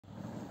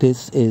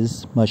This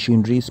is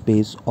machinery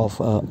space of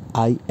a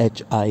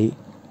IHI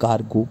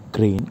cargo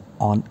crane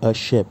on a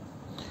ship.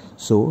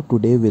 So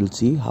today we'll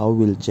see how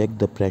we'll check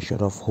the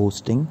pressure of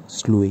hoisting,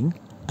 slewing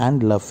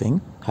and luffing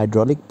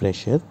hydraulic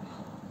pressure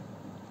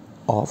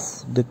of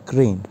the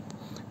crane.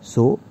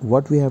 So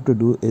what we have to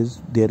do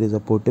is there is a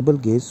portable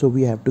gauge, so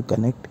we have to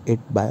connect it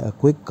by a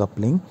quick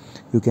coupling.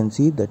 You can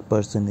see that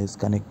person is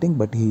connecting,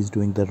 but he is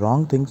doing the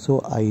wrong thing,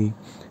 so I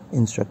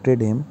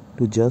instructed him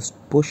to just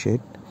push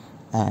it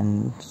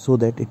and so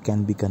that it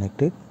can be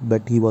connected,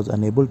 but he was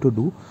unable to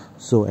do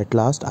so. At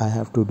last I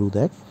have to do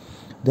that.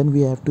 Then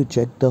we have to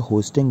check the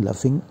hoisting,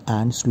 luffing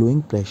and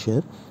slewing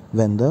pressure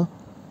when the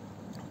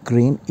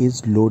crane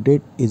is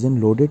in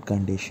loaded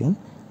condition,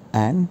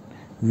 and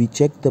we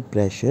check the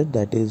pressure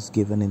that is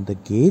given in the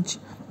gauge,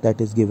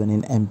 that is given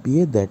in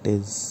MPa, that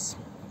is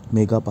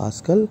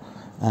megapascal,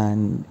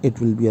 and it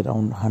will be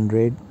around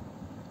 100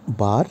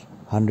 bar,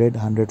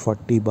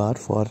 140 bar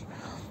for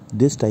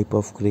this type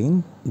of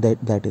crane,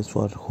 that is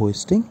for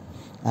hoisting.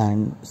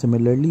 And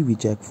similarly we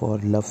check for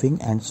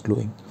luffing and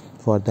slewing.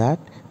 For that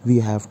we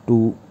have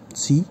to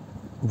see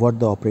what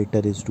the operator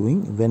is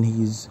doing when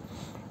he is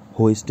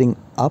hoisting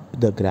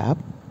up the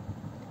grab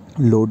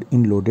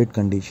in loaded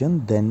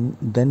condition.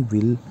 Then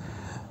we'll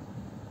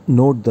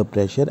note the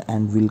pressure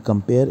and we'll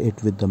compare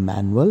it with the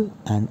manual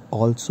and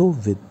also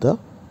with the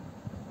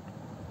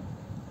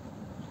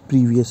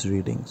previous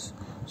readings.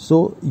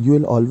 So you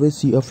will always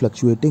see a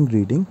fluctuating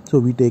reading, so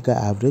we take an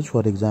average.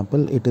 For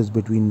example, it is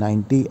between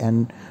 90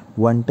 and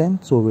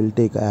 110, so we'll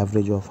take an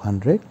average of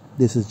 100.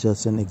 This is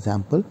just an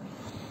example.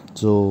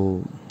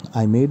 So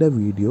I made a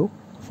video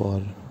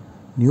for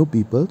new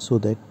people so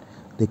that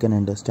they can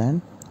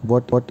understand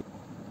what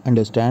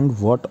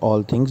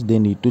all things they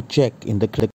need to check in the